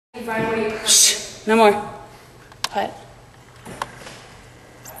Shh, no more. Quiet.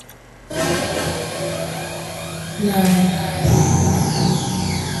 9,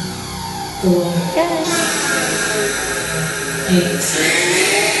 4,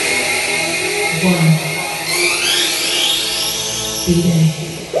 8, 1. B-Day.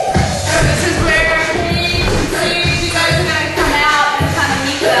 This is where you guys are going to come out and kind of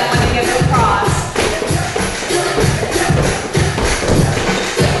meet them when they get across.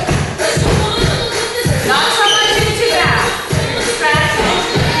 Not so much into that. Distracting.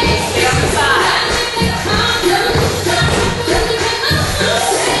 Stay on the side. Stay on the side.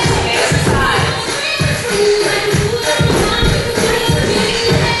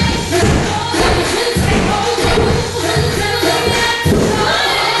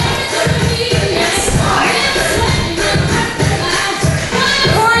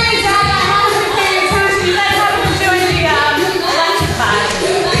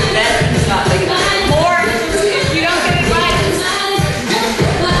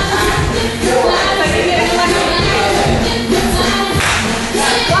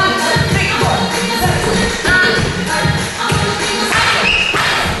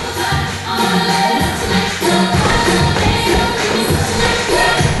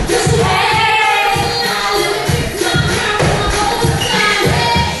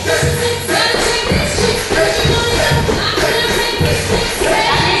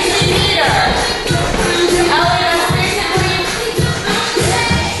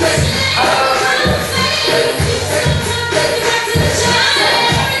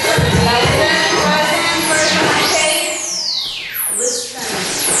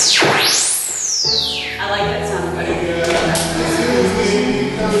 I like that sound.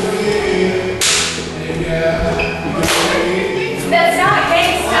 That's not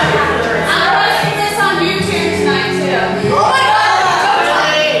gangsta. I'm posting this on YouTube tonight too. Oh my God!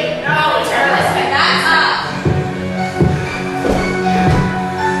 Totally. No, listen, that's up.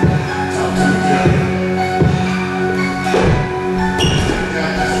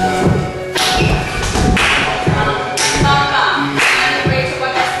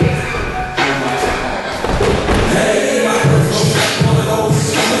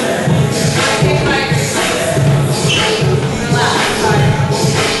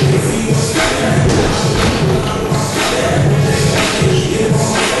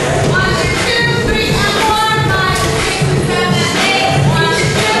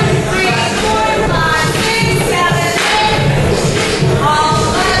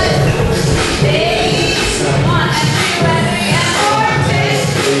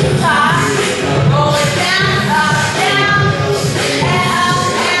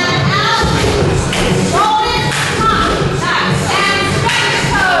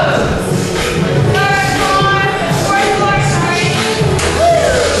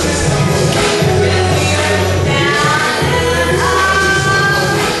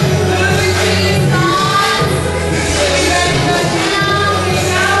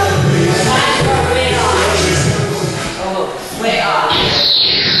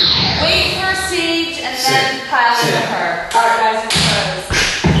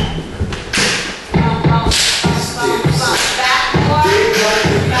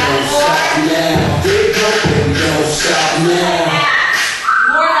 Stop now.